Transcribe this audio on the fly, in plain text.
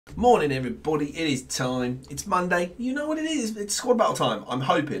Morning everybody, it is time. It's Monday. You know what it is. It's squad battle time. I'm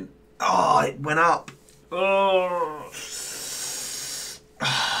hoping. Oh, it went up. Oh.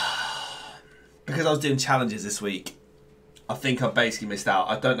 Because I was doing challenges this week, I think I basically missed out.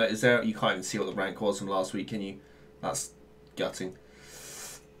 I don't know, you can't even see what the rank was from last week, can you? That's gutting.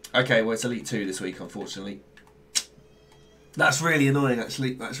 Okay, well it's Elite 2 this week, unfortunately. That's really annoying,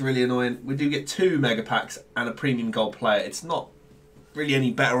 actually. That's really annoying. We do get 2 mega packs and a premium gold player. It's not really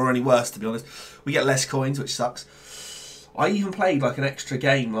any better or any worse, to be honest. We get less coins, which sucks. I even played like an extra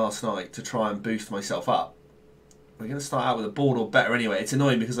game last night to try and boost myself up. We're going to start out with a board or better anyway. It's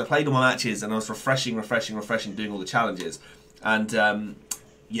annoying because I played all my matches and I was refreshing, doing all the challenges. And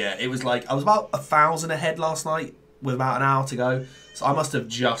yeah, it was like, I was about 1,000 ahead last night with about an hour to go. So I must have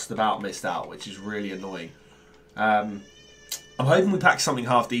just about missed out, which is really annoying. I'm hoping we pack something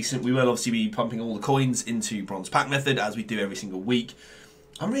half decent. We will obviously be pumping all the coins into bronze pack method as we do every single week.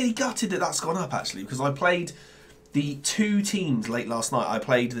 I'm really gutted that that's gone up actually because I played the 2 teams late last night. I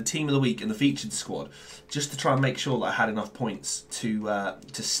played the team of the week and the featured squad just to try and make sure that I had enough points to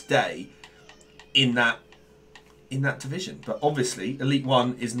stay in that division. But obviously Elite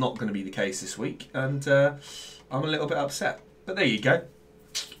 1 is not going to be the case this week and I'm a little bit upset. But there you go.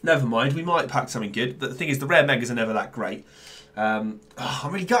 Never mind, we might pack something good. But the thing is, the rare megas are never that great. I'm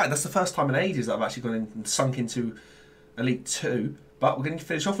really gutted. That's the first time in ages that I've actually gone in and sunk into Elite 2. But we're going to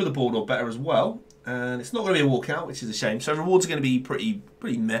finish off with a board or better as well. And it's not going to be a walkout, which is a shame. So rewards are going to be pretty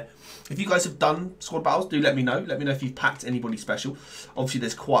meh. If you guys have done squad battles, do let me know. Let me know if you've packed anybody special. Obviously,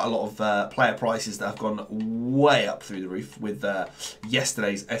 there's quite a lot of player prices that have gone way up through the roof with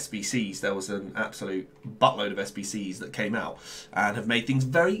yesterday's SBCs. There was an absolute buttload of SBCs that came out and have made things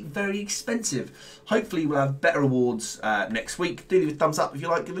very, very expensive. Hopefully, we'll have better rewards next week. Do leave a thumbs up if you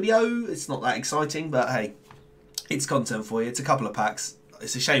like the video. It's not that exciting, but hey, it's content for you. It's a couple of packs.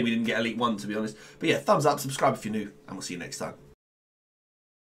 It's a shame we didn't get Elite 1, to be honest. But yeah, thumbs up, subscribe if you're new, and we'll see you next time.